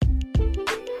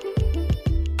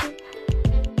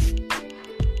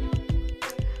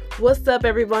What's up,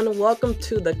 everyone? Welcome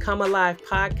to the Come Alive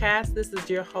podcast. This is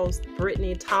your host,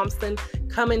 Brittany Thompson,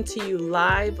 coming to you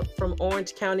live from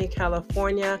Orange County,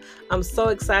 California. I'm so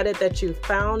excited that you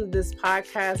found this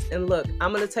podcast. And look,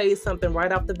 I'm going to tell you something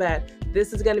right off the bat.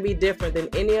 This is going to be different than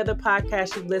any other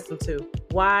podcast you've listened to.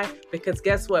 Why? Because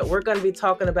guess what? We're going to be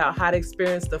talking about how to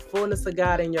experience the fullness of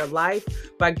God in your life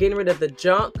by getting rid of the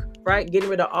junk, right? Getting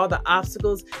rid of all the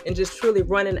obstacles and just truly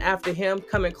running after Him,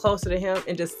 coming closer to Him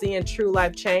and just seeing true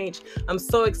life change. I'm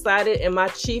so excited. And my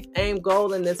chief aim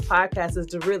goal in this podcast is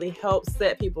to really help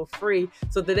set people free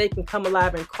so that they can come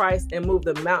alive in Christ and move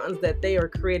the mountains that they are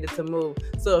created to move.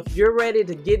 So if you're ready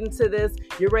to get into this,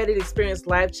 you're ready to experience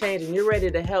life change, and you're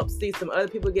ready to help see some other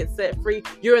people get set free,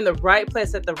 you're in the right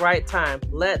place at the right time.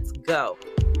 Let's go.